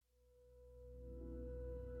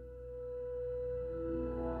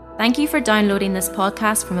Thank you for downloading this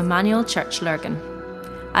podcast from Emmanuel Church Lurgan.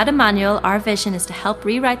 At Emmanuel, our vision is to help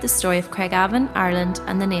rewrite the story of Craigavon, Ireland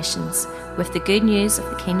and the nations with the good news of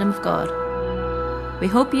the Kingdom of God. We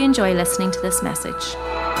hope you enjoy listening to this message.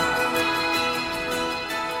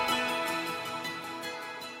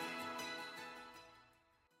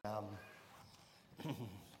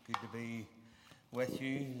 Good to be with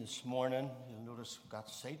you this morning. You'll notice I've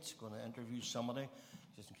got seats, going to interview somebody,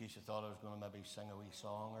 just in case you thought I was going to maybe sing a wee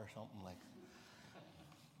song or something like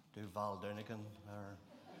do Val Doonican, or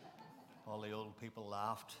all the old people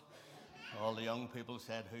laughed. All the young people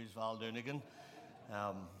said, "Who's Val Doonican?"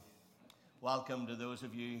 Welcome to those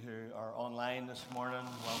of you who are online this morning.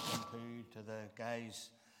 Welcome to the guys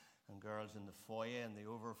and girls in the foyer and the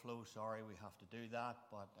overflow. Sorry we have to do that,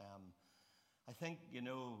 but I think, I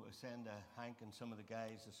was saying to Hank and some of the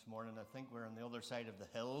guys this morning, I think we're on the other side of the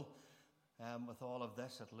hill with all of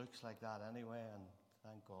this. It looks like that anyway, and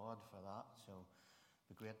thank God for that. So it'll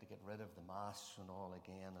be great to get rid of the masks and all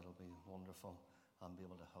again. It'll be wonderful and be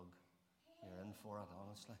able to hug. You're in for it,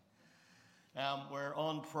 honestly. We're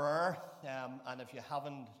on prayer, and if you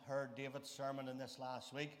haven't heard David's sermon in this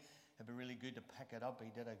last week, it'd be really good to pick it up. He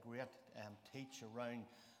did a great teach around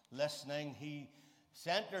listening. He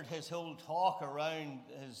centered his whole talk around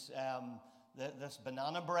his this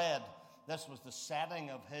banana bread. This was the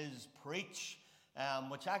setting of his preach,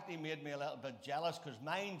 which actually made me a little bit jealous because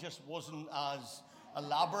mine just wasn't as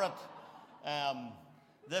elaborate.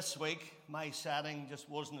 This week, my setting just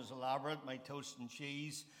wasn't as elaborate. My toast and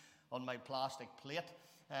cheese on my plastic plate.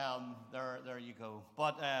 There you go.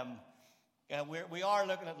 But we are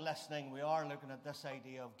looking at listening. We are looking at this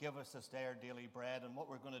idea of give us this day our daily bread. And what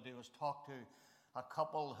we're going to do is talk to a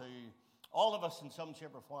couple who, all of us in some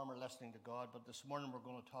shape or form are listening to God, but this morning we're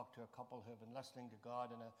going to talk to a couple who have been listening to God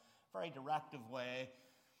in a very directive way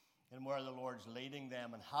and where the Lord's leading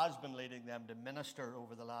them and has been leading them to minister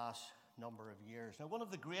over the last number of years. Now, one of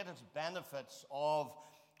the greatest benefits of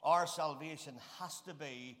our salvation has to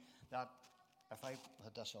be that, if I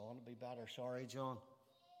had this on, it'd be better. Sorry, John.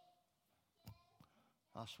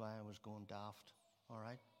 That's why I was going daft. All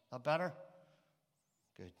right. That better?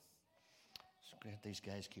 Good. It's great these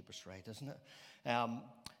guys keep us right, isn't it?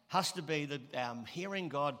 Has to be that hearing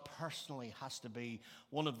God personally has to be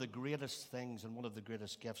one of the greatest things and one of the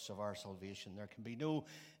greatest gifts of our salvation. There can be no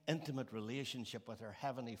intimate relationship with our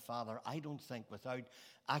Heavenly Father, I don't think, without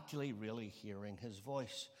actually really hearing His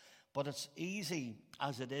voice. But it's easy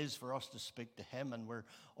as it is for us to speak to Him, and we're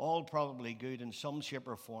all probably good in some shape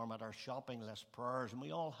or form at our shopping list prayers, and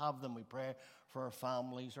we all have them. We pray for our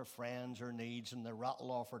families, our friends, our needs, and they rattle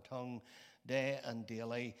off our tongue day and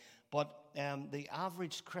daily. But the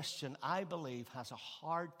average Christian, I believe, has a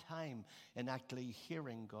hard time in actually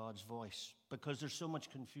hearing God's voice because there's so much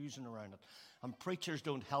confusion around it. And preachers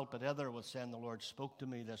don't help it either with saying the Lord spoke to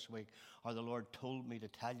me this week or the Lord told me to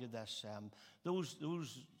tell you this.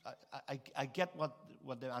 I get what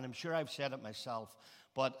and I'm sure I've said it myself,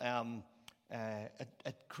 but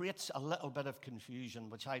it creates a little bit of confusion,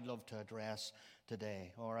 which I'd love to address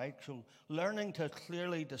today, all right? So learning to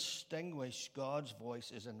clearly distinguish God's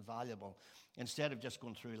voice is invaluable. Instead of just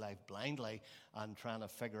going through life blindly and trying to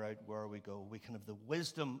figure out where we go, we can have the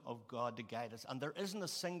wisdom of God to guide us. And there isn't a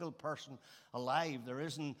single person alive, there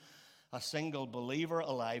isn't a single believer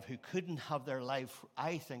alive who couldn't have their life,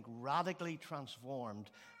 I think, radically transformed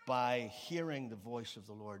by hearing the voice of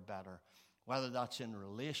the Lord better. Whether that's in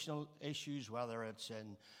relational issues, whether it's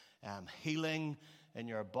in healing in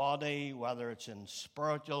your body, whether it's in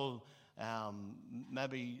spiritual,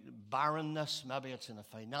 maybe barrenness, maybe it's in a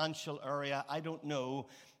financial area, I don't know.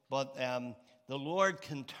 But the Lord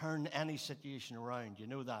can turn any situation around, you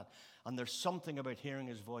know that. And there's something about hearing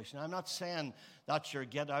His voice. Now, I'm not saying that's your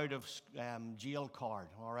get out of jail card,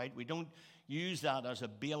 all right? We don't use that as a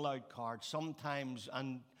bailout card sometimes,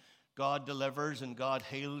 and God delivers and God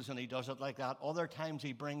heals and He does it like that. Other times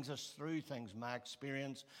He brings us through things. My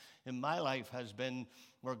experience in my life has been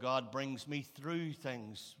where God brings me through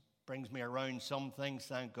things, brings me around some things,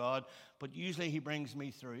 thank God, but usually He brings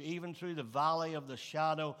me through. Even through the valley of the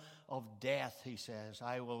shadow of death, He says,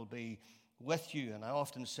 I will be with you. And I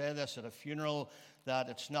often say this at a funeral, that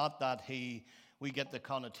it's not that we get the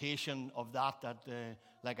connotation of that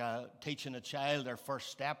like teaching a child their first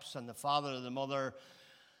steps, and the father or the mother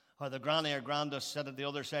or the granny or granda sit at the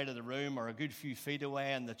other side of the room or a good few feet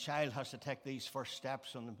away, and the child has to take these first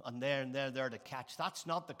steps, and they're there to catch. That's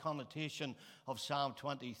not the connotation of Psalm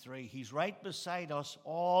 23. He's right beside us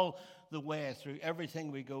all the way through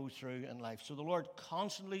everything we go through in life. So the Lord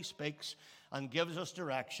constantly speaks and gives us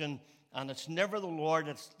direction, and it's never the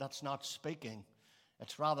Lord that's not speaking.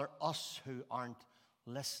 It's rather us who aren't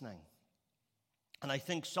listening. And I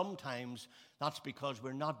think sometimes that's because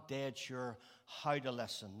we're not dead sure how to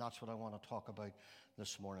listen. That's what I want to talk about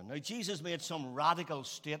this morning. Now, Jesus made some radical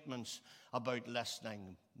statements about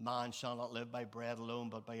listening. Man shall not live by bread alone,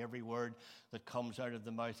 but by every word that comes out of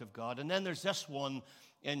the mouth of God. And then there's this one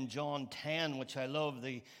in John 10, which I love.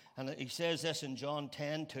 And he says this in John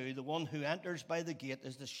 10:2, the one who enters by the gate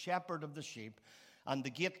is the shepherd of the sheep, and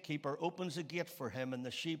the gatekeeper opens the gate for him, and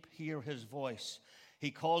the sheep hear his voice.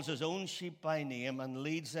 He calls his own sheep by name and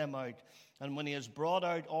leads them out. And when he has brought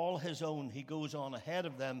out all his own, he goes on ahead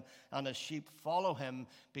of them, and his sheep follow him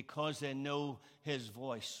because they know his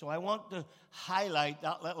voice. So I want to highlight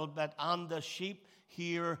that little bit. And the sheep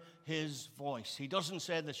hear his voice. He doesn't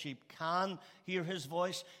say the sheep can hear his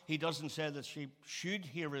voice. He doesn't say the sheep should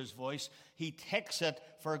hear his voice. He takes it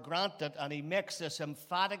for granted, and he makes this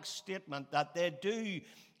emphatic statement that they do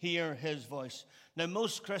hear his voice. Now,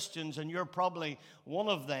 most Christians, and you're probably one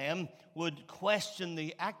of them, would question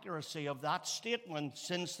the accuracy of that statement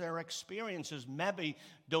since their experiences maybe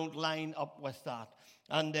don't line up with that.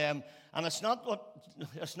 And it's not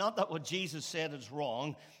that what Jesus said is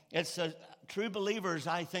wrong. It's that true believers,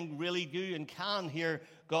 I think, really do and can hear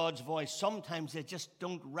God's voice. Sometimes they just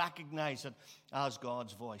don't recognize it as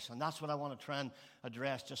God's voice. And that's what I want to try and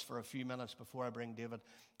address just for a few minutes before I bring David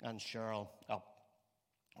and Cheryl up.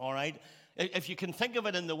 All right? If you can think of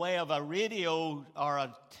it in the way of a radio or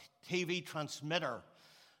a TV transmitter.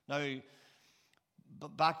 Now,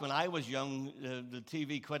 back when I was young, the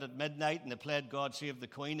TV quit at midnight and they played God Save the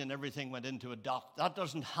Queen and everything went into a dot. That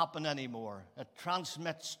doesn't happen anymore. It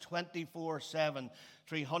transmits 24/7,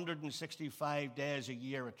 365 days a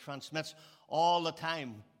year. It transmits all the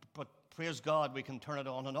time. But praise God, we can turn it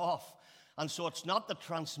on and off. And so it's not the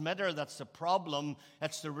transmitter that's the problem,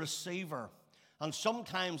 it's the receiver. And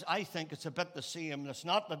sometimes I think it's a bit the same. It's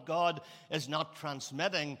not that God is not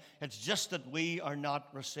transmitting, it's just that we are not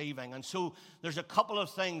receiving. And so there's a couple of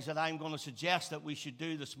things that I'm going to suggest that we should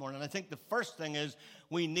do this morning. I think the first thing is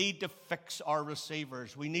we need to fix our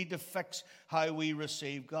receivers. We need to fix how we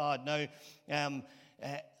receive God. Now, and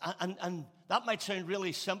that might sound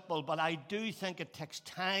really simple, but I do think it takes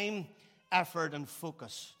time, effort, and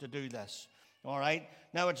focus to do this. All right?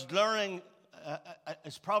 Now, it's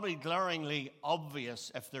probably glaringly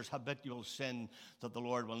obvious if there's habitual sin that the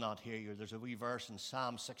Lord will not hear you. There's a wee verse in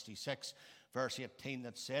Psalm 66, verse 18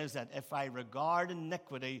 that says that if I regard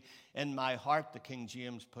iniquity in my heart, the King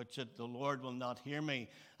James puts it, the Lord will not hear me.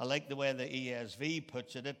 I like the way the ESV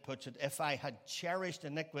puts it. It puts it, if I had cherished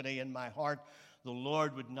iniquity in my heart, the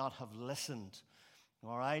Lord would not have listened.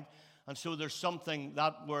 All right? And so there's something,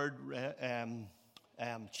 that word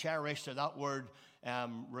cherished, or that word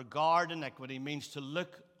regard iniquity means to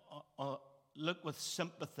look with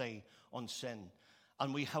sympathy on sin.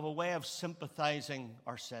 And we have a way of sympathizing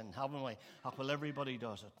our sin, haven't we? Well, everybody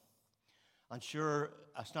does it. And sure,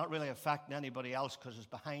 it's not really affecting anybody else because it's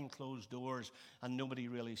behind closed doors and nobody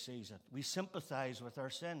really sees it. We sympathize with our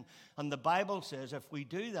sin. And the Bible says if we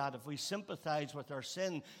do that, if we sympathize with our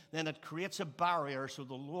sin, then it creates a barrier so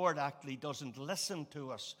the Lord actually doesn't listen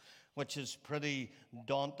to us, which is pretty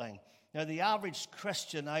daunting. Now, the average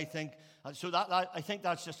Christian, I think, I think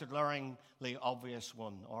that's just a glaringly obvious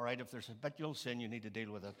one, all right? If there's habitual sin, you need to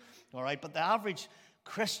deal with it, all right? But the average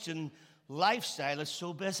Christian lifestyle is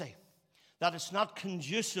so busy that it's not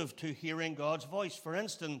conducive to hearing God's voice. For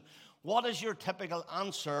instance, what is your typical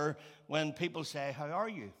answer when people say, how are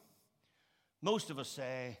you? Most of us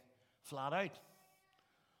say, flat out,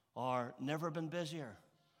 or never been busier,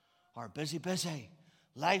 or busy.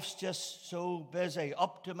 Life's just so busy,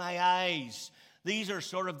 up to my eyes. These are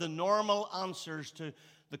sort of the normal answers to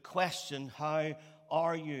the question, how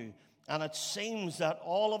are you? And it seems that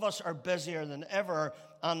all of us are busier than ever,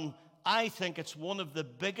 and I think it's one of the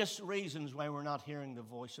biggest reasons why we're not hearing the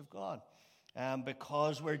voice of God,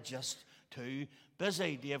 because we're just too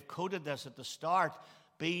busy. Dave quoted this at the start,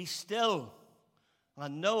 be still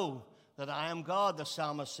and know that I am God, the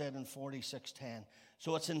psalmist said in 46:10.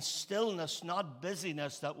 So it's in stillness, not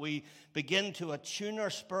busyness, that we begin to attune our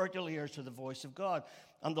spiritual ears to the voice of God.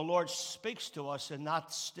 And the Lord speaks to us in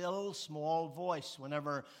that still, small voice.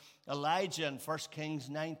 Whenever Elijah in 1 Kings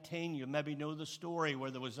 19, you maybe know the story, where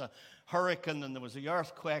there was a hurricane and there was the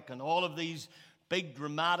earthquake and all of these big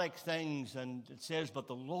dramatic things. And it says, but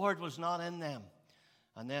the Lord was not in them.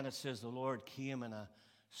 And then it says the Lord came in a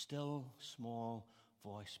still, small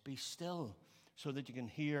voice. Be still, so that you can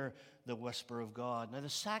hear the whisper of God. Now, the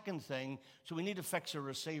second thing, so we need to fix our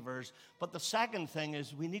receivers, but the second thing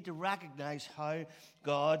is we need to recognize how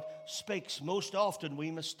God speaks. Most often, we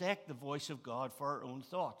mistake the voice of God for our own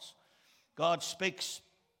thoughts. God speaks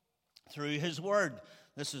through his word.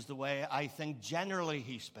 This is the way I think generally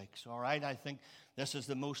he speaks, all right? I think this is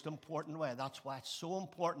the most important way. That's why it's so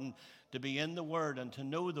important to be in the word and to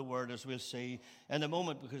know the word, as we'll see in a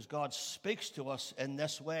moment, because God speaks to us in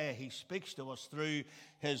this way. He speaks to us through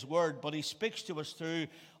his word, but he speaks to us through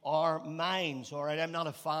our minds, all right? I'm not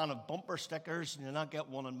a fan of bumper stickers, and you'll not get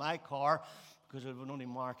one in my car because it would only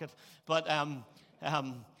mark it. But I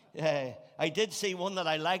did see one that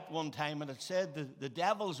I liked one time, and it said the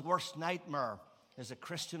devil's worst nightmare is a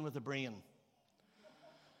Christian with a brain.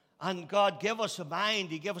 And God gave us a mind,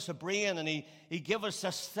 he gave us a brain, and he gave us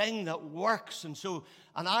this thing that works. And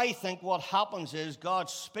I think what happens is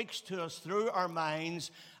God speaks to us through our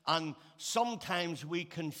minds, and sometimes we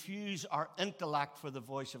confuse our intellect for the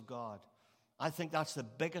voice of God. I think that's the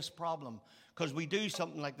biggest problem, because we do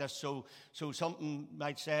something like this. So something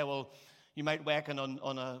might say, well, you might wake up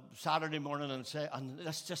on a Saturday morning and say, and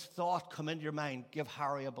this just thought come into your mind, give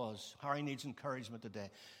Harry a buzz. Harry needs encouragement today.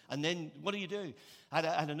 And then what do? I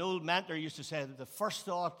had an old mentor used to say that the first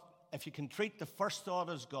thought, if you can treat the first thought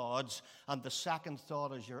as God's and the second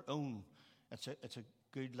thought as your own, it's a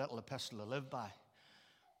good little epistle to live by.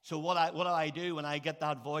 So what do I do when I get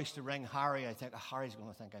that voice to ring Harry? I think, Harry's going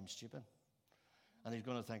to think I'm stupid. And he's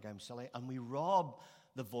going to think I'm silly. And we rob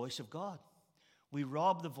the voice of God. We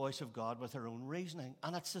rob the voice of God with our own reasoning.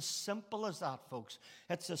 And it's as simple as that, folks.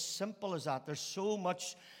 It's as simple as that. There's so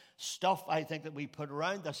much stuff, I think, that we put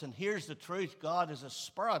around this. And here's the truth. God is a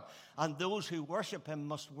spirit. And those who worship him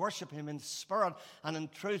must worship him in spirit and in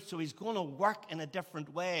truth. So he's going to work in a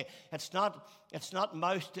different way. It's not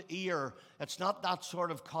mouth to ear. It's not that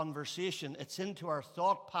sort of conversation. It's into our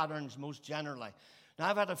thought patterns most generally. Now,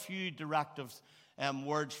 I've had a few directive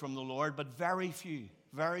words from the Lord, but very few.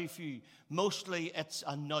 Very few. Mostly it's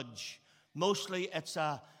a nudge. Mostly it's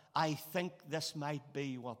I think this might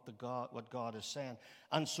be what God is saying.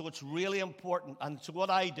 And so it's really important. And so what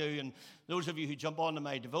I do, and those of you who jump onto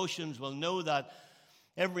my devotions will know that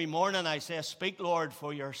every morning I say, speak, Lord,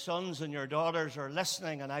 for your sons and your daughters are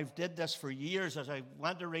listening. And I've did this for years. As I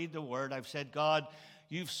went to read the word, I've said, God,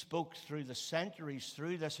 you've spoke through the centuries,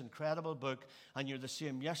 through this incredible book, and you're the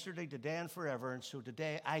same yesterday, today, and forever. And so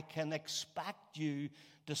today I can expect you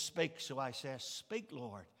to speak. So I say, speak,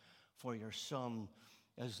 Lord, for your son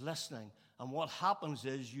is listening. And what happens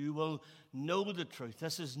is you will know the truth.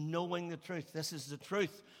 This is knowing the truth. This is the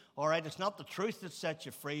truth. All right, it's not the truth that sets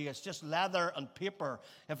you free. It's just leather and paper.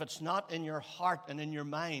 If it's not in your heart and in your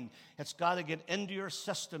mind, it's got to get into your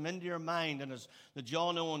system, into your mind. And as the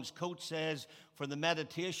John Owens quote says, for the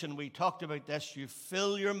meditation, we talked about this, you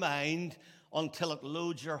fill your mind until it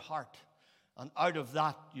loads your heart. And out of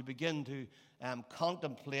that, you begin to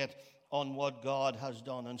contemplate on what God has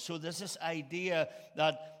done. And so there's this idea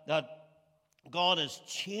that God is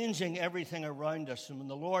changing everything around us. And when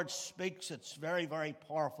the Lord speaks, it's very, very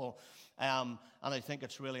powerful. And I think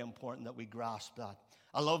it's really important that we grasp that.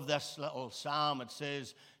 I love this little psalm. It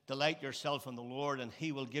says, delight yourself in the Lord, and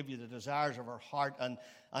he will give you the desires of our heart.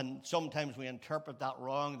 And sometimes we interpret that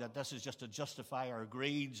wrong, that this is just to justify our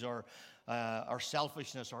greeds or our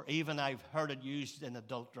selfishness, or even I've heard it used in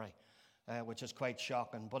adultery. Which is quite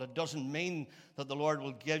shocking. But it doesn't mean that the Lord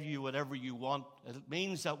will give you whatever you want. It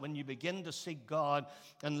means that when you begin to seek God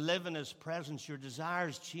and live in his presence, your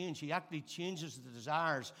desires change. He actually changes the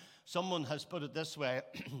desires. Someone has put it this way,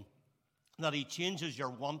 that he changes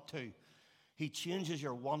your want to. He changes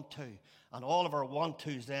your want to. And all of our want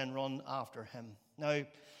tos then run after him. Now,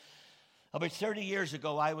 about 30 years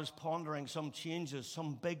ago, I was pondering some changes,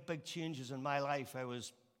 some big, big changes in my life. I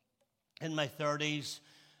was in my 30s.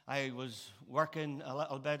 I was working a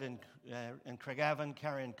little bit in Craigavon,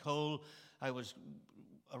 carrying coal. I was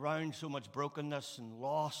around so much brokenness and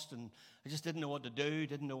lost, and I just didn't know what to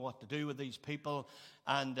do with these people.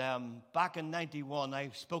 And back in 91, I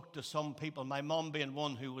spoke to some people, my mom being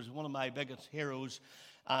one who was one of my biggest heroes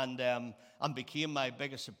and became my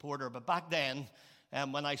biggest supporter. But back then,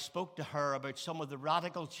 when I spoke to her about some of the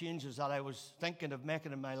radical changes that I was thinking of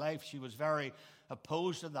making in my life, she was very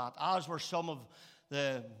opposed to that, as were some of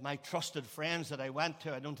my trusted friends that I went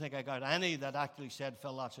to. I don't think I got any that actually said,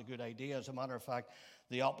 Phil, that's a good idea. As a matter of fact,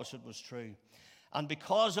 the opposite was true. And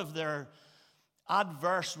because of their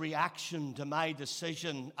adverse reaction to my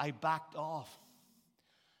decision, I backed off.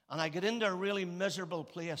 And I get into a really miserable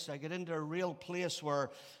place. I get into a real place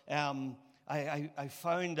where I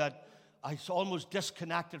found that I was almost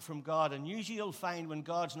disconnected from God. And usually you'll find when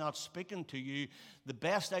God's not speaking to you, the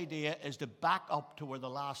best idea is to back up to where the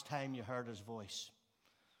last time you heard his voice.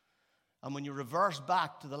 And when you reverse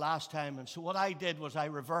back to the last time, and so what I did was I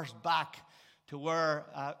reversed back to where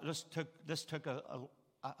this took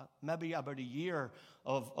maybe about a year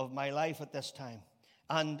of my life at this time.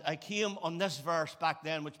 And I came on this verse back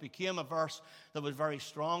then, which became a verse that was very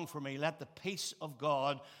strong for me. Let the peace of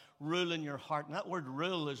God rule in your heart. And that word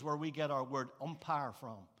rule is where we get our word umpire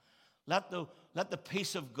from. Let the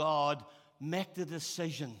peace of God make the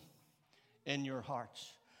decision in your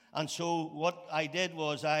hearts. And so what I did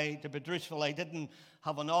was, to be truthful, I didn't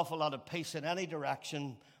have an awful lot of peace in any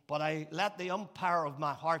direction, but I let the umpire of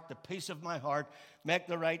my heart, the peace of my heart, make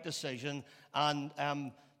the right decision. And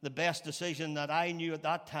the best decision that I knew at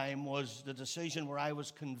that time was the decision where I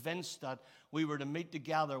was convinced that we were to meet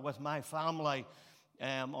together with my family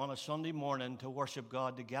on a Sunday morning to worship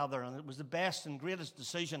God together. And it was the best and greatest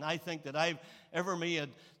decision I think that I've ever made,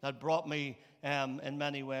 that brought me in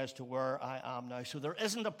many ways to where I am now. So there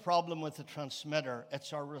isn't a problem with the transmitter,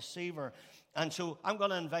 it's our receiver. And so I'm going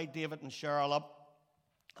to invite David and Cheryl up.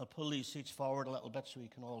 I'll pull these seats forward a little bit so you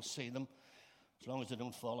can all see them, as long as they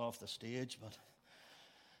don't fall off the stage. But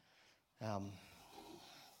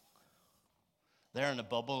they're in a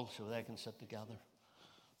bubble so they can sit together.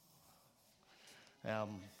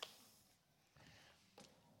 And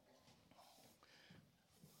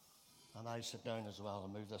I sit down as well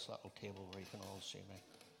and move this little table where you can all see me.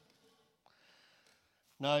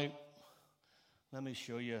 Now, let me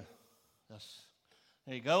show you this.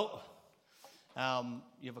 There you go.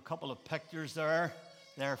 You have a couple of pictures there.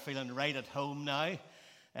 They're feeling right at home now.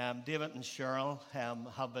 David and Cheryl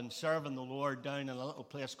have been serving the Lord down in a little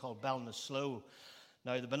place called Ballinasloe.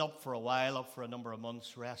 Now, they've been up for a while, up for a number of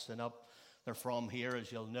months, resting up. They're from here,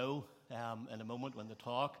 as you'll know, in a moment when they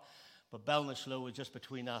talk. But Ballinasloe is just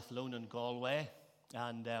between Athlone and Galway.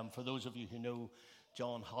 And for those of you who know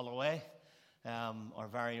John Holloway, our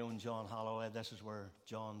very own John Holloway, this is where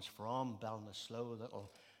John's from, Ballinasloe,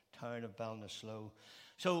 little town of Ballinasloe.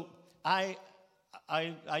 So I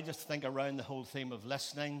just think around the whole theme of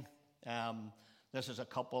listening, this is a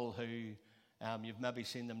couple who you've maybe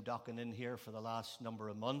seen them docking in here for the last number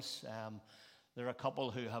of months. They're a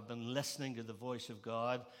couple who have been listening to the voice of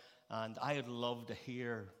God, and I would love to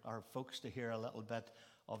hear, our folks to hear a little bit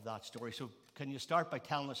of that story. So can you start by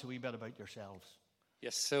telling us a wee bit about yourselves?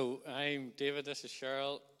 Yes, so I'm David, this is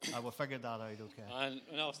Cheryl. I will figure that out, okay. And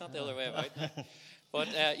no, it's not the other way about. But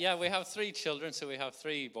yeah, we have 3 children, so we have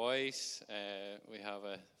 3 boys. We have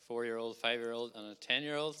a 4-year-old, 5-year-old, and a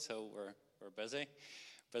 10-year-old, so we're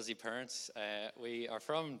busy parents. We are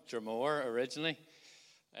from Dromore originally.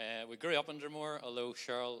 We grew up in Dromore, although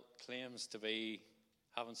Cheryl claims to be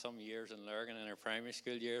having some years in Lurgan in her primary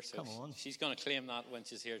school year, so she's going to claim that when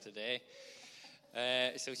she's here today.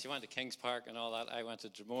 So she went to Kings Park and all that. I went to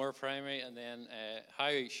Dromore Primary, and then how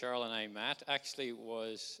Cheryl and I met actually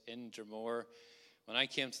was in Dromore. When I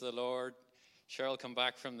came to the Lord, Cheryl came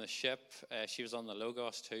back from the ship. She was on the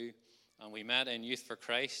Logos too, and we met in Youth for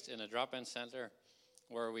Christ in a drop-in centre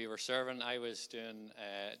where we were serving. I was doing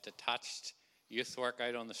detached youth work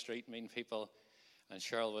out on the street, meeting people, and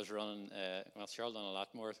Cheryl was running, Cheryl done a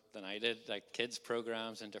lot more than I did, like kids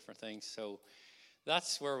programs and different things. So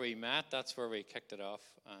that's where we met, that's where we kicked it off,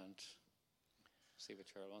 and see what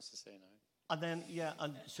Cheryl wants to say now. And then,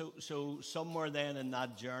 and so somewhere then in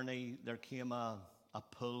that journey, there came a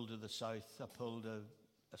pull to the south, a pull to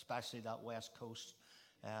especially that west coast,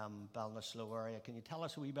 Ballinasloe area. Can you tell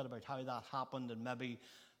us a wee bit about how that happened, and maybe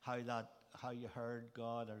how you heard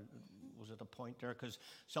God, or was it a pointer? Because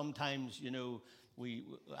sometimes,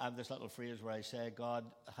 I have this little phrase where I say God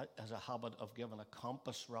has a habit of giving a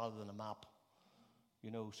compass rather than a map.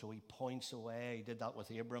 So he points away. He did that with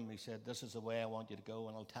Abram. He said, this is the way I want you to go,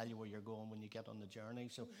 and I'll tell you where you're going when you get on the journey.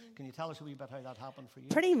 So can you tell us a wee bit how that happened for you?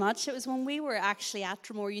 Pretty much. It was when we were actually at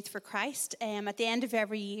Dromore Youth for Christ. At the end of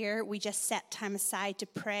every year, we just set time aside to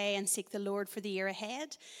pray and seek the Lord for the year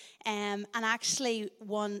ahead. And actually,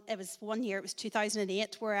 it was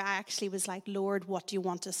 2008, where I actually was like, Lord, what do you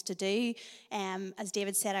want us to do? As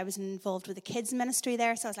David said, I was involved with the kids ministry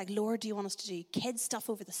there. So I was like, Lord, do you want us to do kids stuff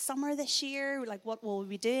over the summer this year? Like, what will we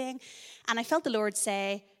be doing? And I felt the Lord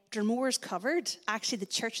say, Dromore's covered. Actually, the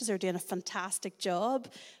churches are doing a fantastic job.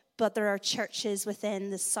 But there are churches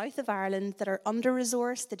within the south of Ireland that are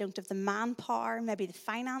under-resourced. They don't have the manpower, maybe the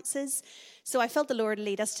finances. So I felt the Lord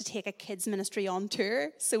lead us to take a kids ministry on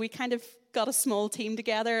tour. So we kind of got a small team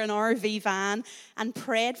together, an RV van, and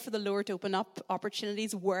prayed for the Lord to open up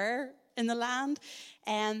opportunities where in the land.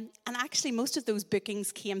 And actually, most of those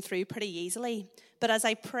bookings came through pretty easily. But as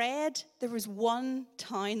I prayed, there was one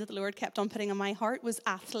town that the Lord kept on putting on my heart, was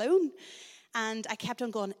Athlone. And I kept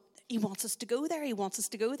on going, he wants us to go there. He wants us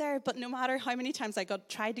to go there. But no matter how many times I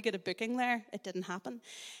tried to get a booking there, it didn't happen.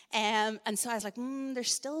 And so I was like,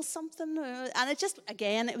 there's still something.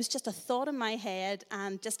 And it was just a thought in my head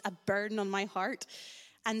and just a burden on my heart.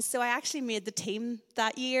 And so I actually made the team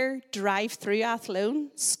that year drive through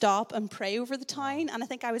Athlone, stop and pray over the town. And I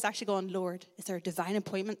think I was actually going, Lord, is there a divine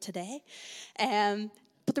appointment today?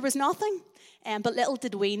 But there was nothing. But little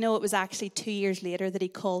did we know it was actually 2 years later that he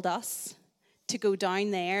called us to go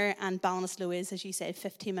down there. And Ballinasloe is, as you said,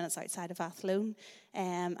 15 minutes outside of Athlone.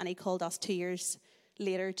 And he called us 2 years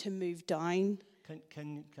later to move down.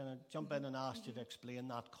 Can I jump in and ask you to explain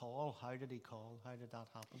that call? How did he call? How did that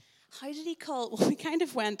happen? How did he call? Well, we kind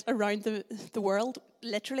of went around the world,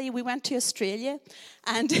 literally. We went to Australia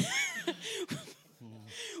and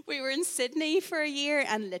we were in Sydney for a year,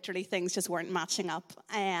 and literally things just weren't matching up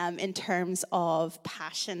in terms of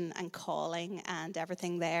passion and calling and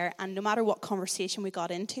everything there. And no matter what conversation we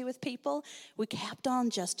got into with people, we kept on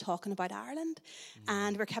just talking about Ireland.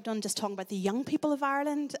 And we kept on just talking about the young people of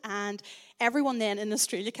Ireland. And everyone then in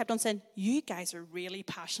Australia kept on saying, you guys are really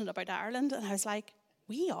passionate about Ireland. And I was like,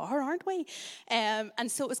 we are, aren't we?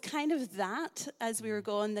 And so it was kind of that as we were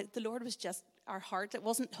going, that the Lord was just our heart. It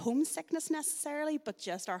wasn't homesickness necessarily, but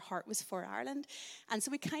just our heart was for Ireland. And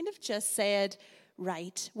so we kind of just said,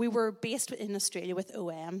 right, we were based in Australia with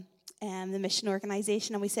OM, the mission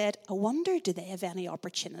organisation, and we said, I wonder, do they have any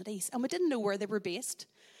opportunities? And we didn't know where they were based.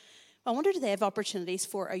 I wonder, do they have opportunities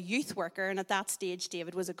for a youth worker? And at that stage,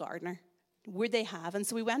 David was a gardener. Would they have? And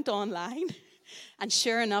so we went online. And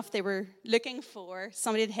sure enough, they were looking for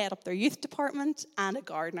somebody to head up their youth department and a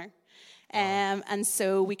gardener. And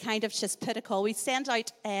so we kind of just put a call. We sent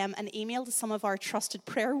out an email to some of our trusted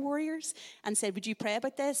prayer warriors and said, would you pray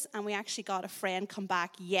about this? And we actually got a friend come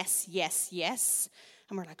back, yes, yes, yes.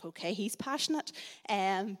 And we're like, okay, he's passionate.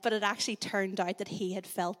 But it actually turned out that he had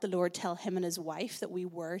felt the Lord tell him and his wife that we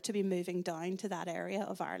were to be moving down to that area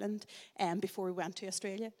of Ireland before we went to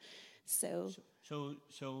Australia. So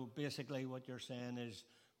basically what you're saying is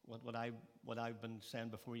what I've been saying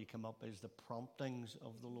before you come up is the promptings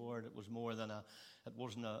of the Lord. It was more than it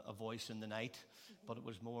wasn't a voice in the night, but it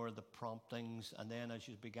was more the promptings. And then as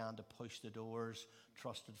you began to push the doors,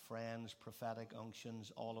 trusted friends, prophetic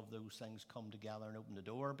unctions, all of those things come together and open the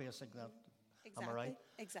door, basically. Exactly. Am I right?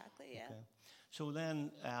 Exactly, yeah. Okay. So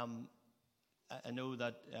then I know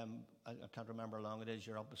that, I can't remember how long it is,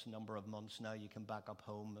 you're up a number of months now, you come back up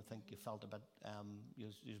home. I think you felt a bit, you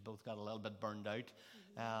both got a little bit burned out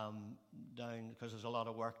down, because there's a lot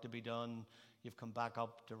of work to be done. You've come back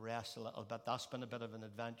up to rest a little bit. That's been a bit of an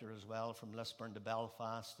adventure as well, from Lisburn to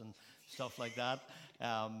Belfast and stuff like that.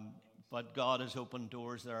 But God has opened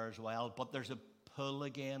doors there as well. But there's a pull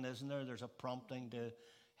again, isn't there? There's a prompting to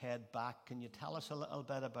head back. Can you tell us a little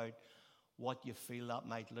bit about what you feel that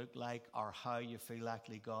might look like, or how you feel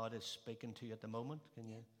actually God is speaking to you at the moment? Can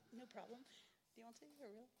you? No problem. Do you want to? Or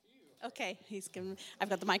real? Okay, I've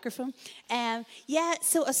got the microphone.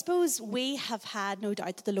 So I suppose we have had no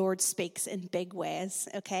doubt that the Lord speaks in big ways,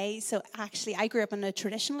 okay? So actually, I grew up in a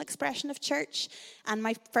traditional expression of church, and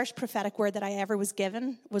my first prophetic word that I ever was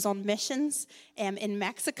given was on missions in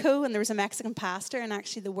Mexico, and there was a Mexican pastor, and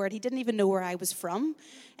actually the word, he didn't even know where I was from,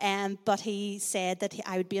 but he said that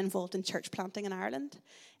I would be involved in church planting in Ireland.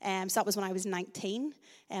 So that was when I was 19,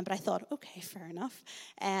 but I thought, okay, fair enough.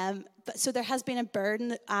 So there has been a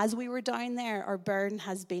burden. As we were down there, our burden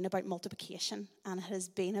has been about multiplication, and it has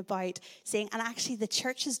been about saying, and actually the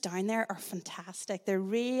churches down there are fantastic. They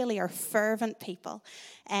really are fervent people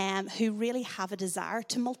who really have a desire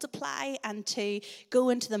to multiply and to go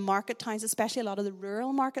into the market towns, especially a lot of the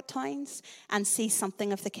rural market towns, and see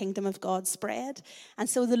something of the kingdom of God spread. And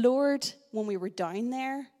so the Lord, when we were down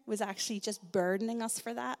there, was actually just burdening us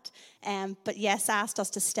for that. But yes, asked us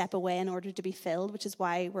to step away in order to be filled, which is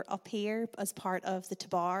why we're up here as part of the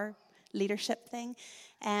Tabar leadership thing.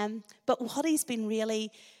 But what he's been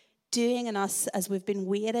really doing in us as we've been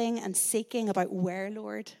waiting and seeking about where,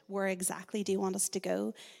 Lord, where exactly do you want us to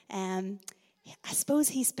go? I suppose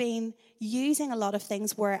he's been using a lot of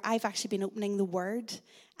things where I've actually been opening the word,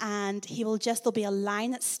 and there'll be a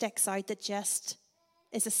line that sticks out that just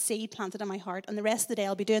is a seed planted in my heart, and the rest of the day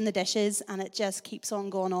I'll be doing the dishes, and it just keeps on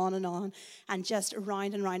going on, and just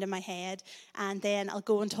round and round in my head. And then I'll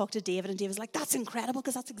go and talk to David, and David's like, that's incredible,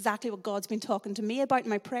 because that's exactly what God's been talking to me about in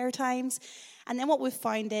my prayer times. And then what we've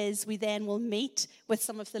found is we then will meet with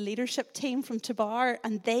some of the leadership team from Tabar,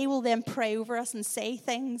 and they will then pray over us and say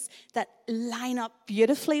things that line up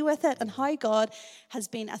beautifully with it, and how God has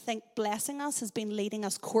been, I think, blessing us, has been leading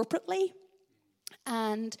us corporately.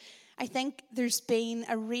 And I think there's been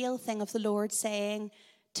a real thing of the Lord saying,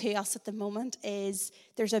 to us at the moment is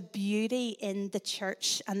there's a beauty in the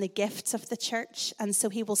church and the gifts of the church. And so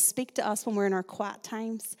he will speak to us when we're in our quiet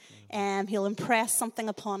times. He'll impress something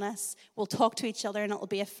upon us. We'll talk to each other and it'll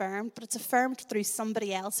be affirmed. But it's affirmed through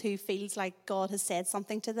somebody else who feels like God has said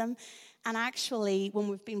something to them. And actually, when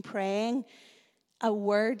we've been praying, a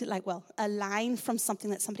word, a line from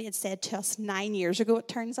something that somebody had said to us 9 years ago, it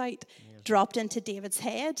turns out, dropped into David's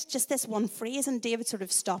head. Just this one phrase, and David sort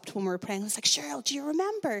of stopped when we were praying. I was like, Cheryl, do you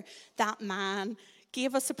remember that man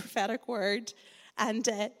gave us a prophetic word? And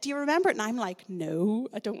do you remember it? And I'm like, no,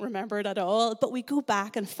 I don't remember it at all. But we go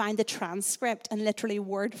back and find the transcript, and literally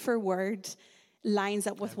word for word lines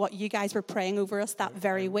up with what you guys were praying over us that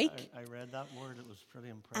very week. I read that word. It was pretty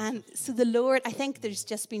impressive. And so the Lord, I think there's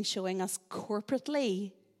just been showing us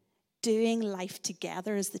corporately doing life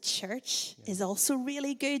together as the church is also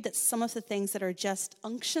really good. That some of the things that are just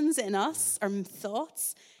unctions in us or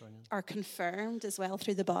thoughts are confirmed as well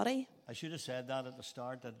through the body. I should have said that at the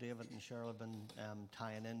start, that David and Cheryl have been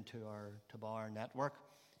tying into our Tabar network.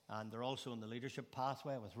 And they're also in the leadership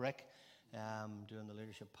pathway with Rick. Doing the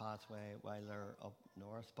leadership pathway while they're up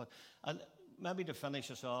north. But maybe to finish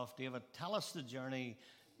us off, David, tell us the journey.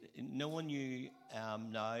 Knowing you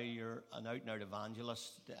now, you're an out-and-out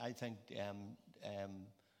evangelist. I think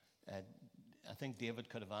David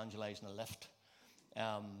could evangelize in a lift.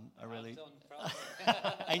 I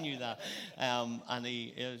knew that. And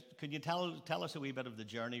he is. Could you tell us a wee bit of the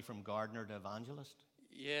journey from gardener to evangelist?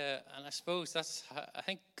 Yeah, and I suppose I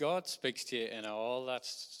think God speaks to you in all that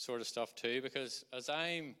sort of stuff too, because as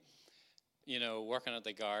I'm, working at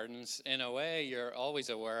the gardens, in a way, you're always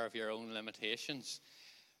aware of your own limitations.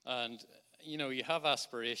 And, you have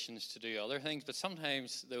aspirations to do other things, but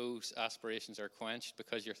sometimes those aspirations are quenched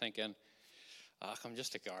because you're thinking, I'm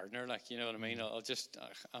just a gardener, you know what I mean?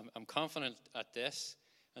 I'm confident at this.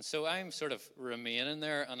 And so I'm sort of remaining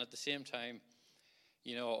there, and at the same time,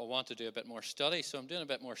 I want to do a bit more study. So I'm doing a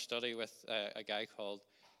bit more study with a guy called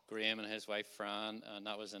Graham and his wife Fran, and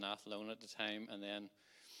that was in Athlone at the time. And then,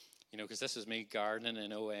 because this is me gardening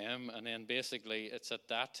in OM, and then basically it's at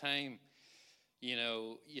that time,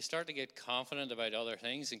 you start to get confident about other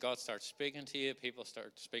things, and God starts speaking to you, people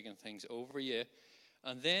start speaking things over you,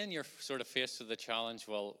 and then you're sort of faced with the challenge,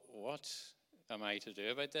 well, what am I to do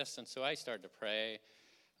about this? And so I started to pray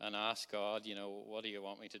and ask God, what do you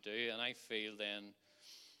want me to do? And I feel then,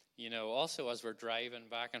 also as we're driving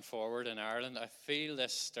back and forward in Ireland, I feel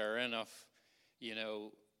this stirring of,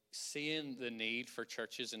 seeing the need for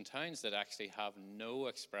churches in towns that actually have no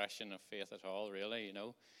expression of faith at all, really,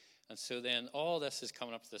 And so then all this is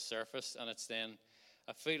coming up to the surface, and it's then,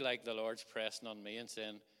 I feel like the Lord's pressing on me and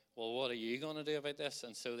saying, well, what are you going to do about this?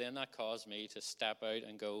 And so then that caused me to step out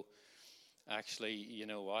and go, actually, you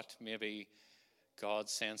know what, maybe God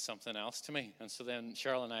sends something else to me. And so then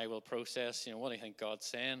Cheryl and I will process, what do you think God's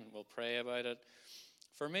saying? We'll pray about it.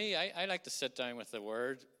 For me, I like to sit down with the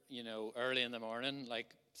Word, early in the morning, like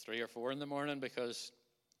 3 or 4 in the morning, because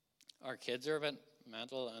our kids are a bit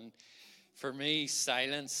mental. And for me,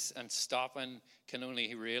 silence and stopping can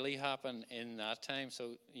only really happen in that time.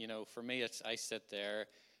 So, for me, I sit there,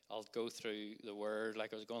 I'll go through the Word,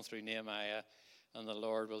 like I was going through Nehemiah, and the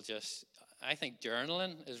Lord will just... I think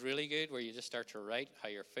journaling is really good, where you just start to write how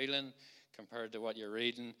you're feeling compared to what you're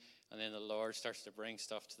reading, and then the Lord starts to bring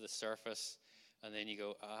stuff to the surface, and then you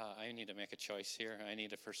go, I need to make a choice here. I need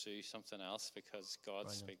to pursue something else because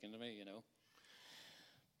God's speaking to me,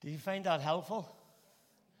 Do you find that helpful?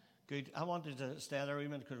 Good. I wanted to stay there a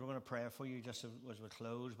minute because we're going to pray for you just as we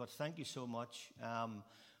close, but thank you so much.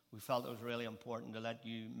 We felt it was really important to let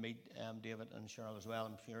you meet David and Cheryl as well.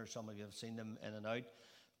 I'm sure some of you have seen them in and out.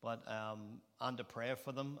 But and to pray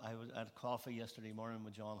for them. I was at coffee yesterday morning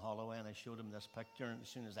with John Holloway, and I showed him this picture, and as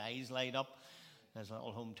soon as his eyes light up, his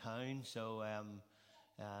little hometown. So,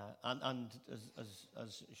 and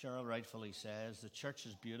as Cheryl rightfully says, the church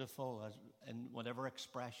is beautiful in whatever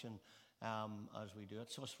expression as we do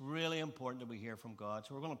it. So it's really important that we hear from God.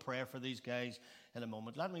 So we're going to pray for these guys in a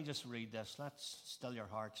moment. Let me just read this. Let's still your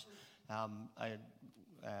hearts. I had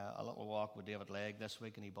a little walk with David Legg this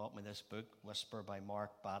week, and he bought me this book, Whisper by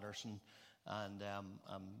Mark Batterson, and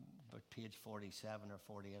I'm about page 47 or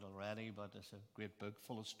 48 already, but it's a great book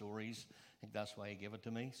full of stories. I think that's why he gave it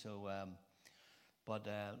to me. So, but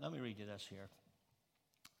let me read you this here.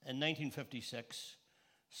 In 1956,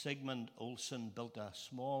 Sigmund Olsen built a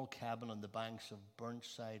small cabin on the banks of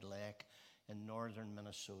Burnside Lake in northern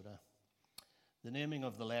Minnesota. The naming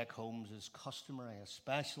of the lake homes is customary,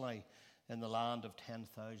 especially in the land of 10,000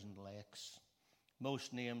 lakes.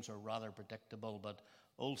 Most names are rather predictable, but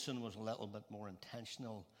Olsen was a little bit more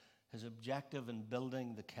intentional His objective in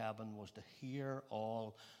building the cabin was to hear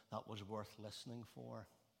all that was worth listening for.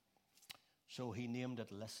 So he named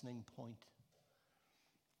it Listening Point.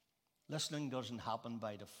 Listening doesn't happen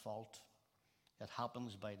by default. It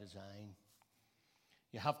happens by design.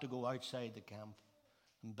 You have to go outside the camp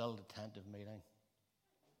and build a tent of meeting.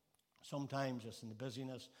 Sometimes just in the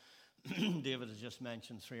busyness, David has just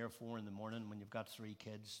mentioned 3 or 4 in the morning. When you've got 3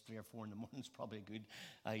 kids, 3 or 4 in the morning is probably a good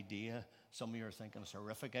idea. Some of you are thinking it's a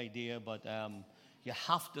horrific idea, but you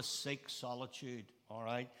have to seek solitude, all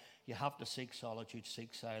right? You have to seek solitude,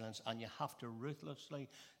 seek silence, and you have to ruthlessly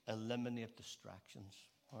eliminate distractions,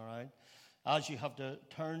 all right? As you have to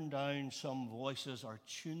turn down some voices or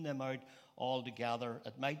tune them out altogether.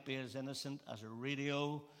 It might be as innocent as a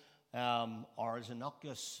radio or as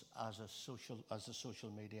innocuous as the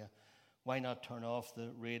social media. Why not turn off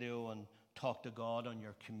the radio and talk to God on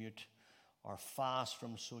your commute, or fast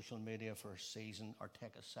from social media for a season, or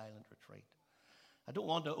take a silent retreat? I don't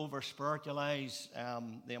want to over-spiritualize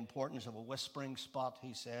the importance of a whispering spot,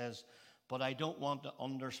 he says, but I don't want to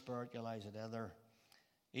under-spiritualize it either.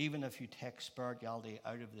 Even if you take spirituality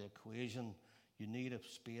out of the equation, you need a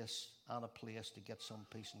space and a place to get some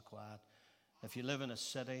peace and quiet. If you live in a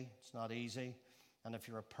city, it's not easy. And if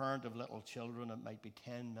you're a parent of little children, it might be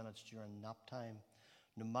 10 minutes during nap time.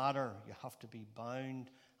 No matter, you have to be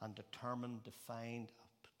bound and determined to find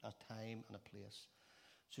a time and a place.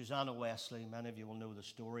 Susanna Wesley, many of you will know the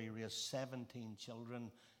story, raised 17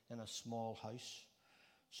 children in a small house.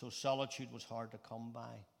 So solitude was hard to come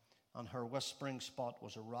by. And her whispering spot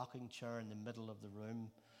was a rocking chair in the middle of the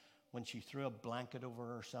room. When she threw a blanket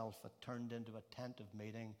over herself, it turned into a tent of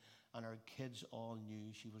meeting, and her kids all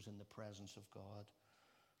knew she was in the presence of God.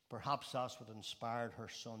 Perhaps that's what inspired her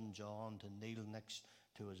son John to kneel next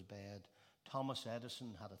to his bed. Thomas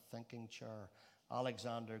Edison had a thinking chair.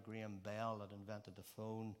 Alexander Graham Bell had invented the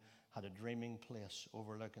phone, had a dreaming place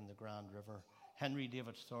overlooking the Grand River. Henry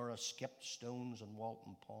David Thoreau skipped stones in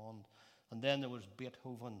Walton Pond. And then there was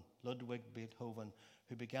Beethoven, Ludwig Beethoven,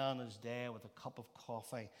 who began his day with a cup of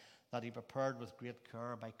coffee that he prepared with great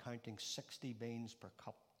care by counting 60 beans per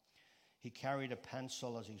cup. He carried a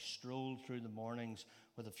pencil as he strolled through the mornings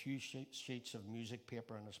with a few sheets of music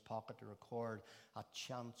paper in his pocket to record a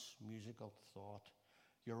chance musical thought.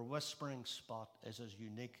 Your whispering spot is as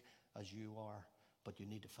unique as you are, but you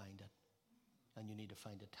need to find it. And you need to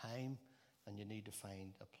find a time, and you need to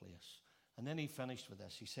find a place. And then he finished with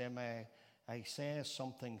this. He said, "May I say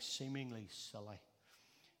something seemingly silly?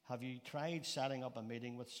 Have you tried setting up a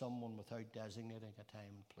meeting with someone without designating a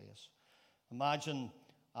time and place? Imagine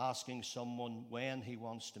asking someone when he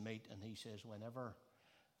wants to meet, and he says whenever.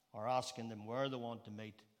 Or asking them where they want to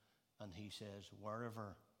meet, and he says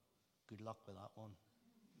wherever. Good luck with that one,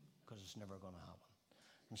 because it's never going to happen."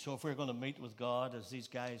 And so if we're going to meet with God, as these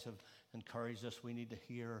guys have encouraged us, we need to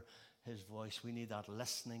hear his voice. We need that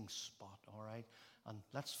listening spot, all right? And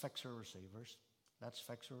let's fix our receivers. Let's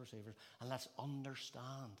fix our receivers. And let's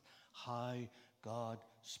understand how God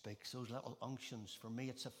speaks. Those little unctions. For me,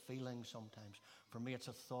 it's a feeling sometimes. For me, it's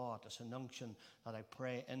a thought. It's an unction that I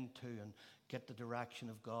pray into and get the direction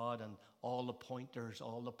of God, and all the pointers,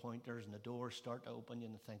 and the doors start to open,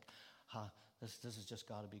 and you think, this has just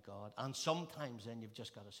got to be God. And sometimes then you've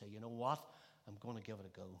just got to say, you know what? I'm going to give it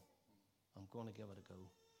a go. I'm going to give it a go.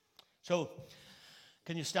 So,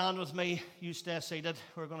 can you stand with me? You stay seated.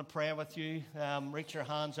 We're going to pray with you. Reach your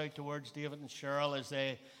hands out towards David and Cheryl as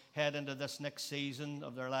they head into this next season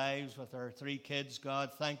of their lives with their 3 kids.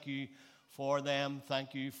 God, thank you for them.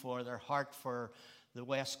 Thank you for their heart for the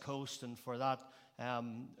West Coast and for that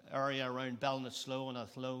area around Ballinasloe and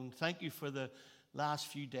Athlone. Thank you for the last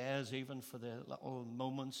few days, even for the little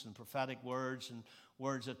moments and prophetic words and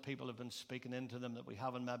words that people have been speaking into them that we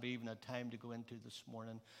haven't maybe even had time to go into this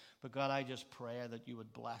morning. But God, I just pray that you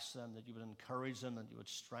would bless them, that you would encourage them, that you would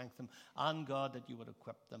strengthen them, and God, that you would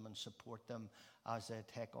equip them and support them as they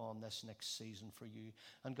take on this next season for you.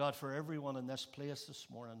 And God, for everyone in this place this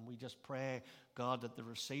morning, we just pray, God, that the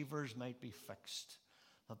receivers might be fixed,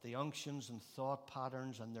 that the unctions and thought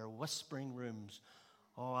patterns and their whispering rooms,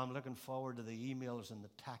 I'm looking forward to the emails and the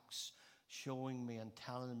texts showing me and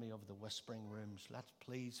telling me of the whispering rooms. Let's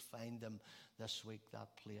please find them this week, that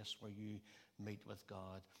place where you meet with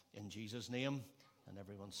God. In Jesus' name, and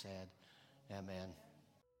everyone said, amen.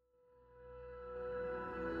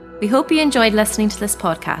 We hope you enjoyed listening to this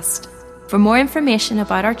podcast. For more information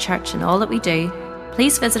about our church and all that we do,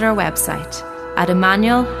 please visit our website at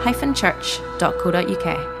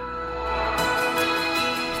emmanuel-church.co.uk.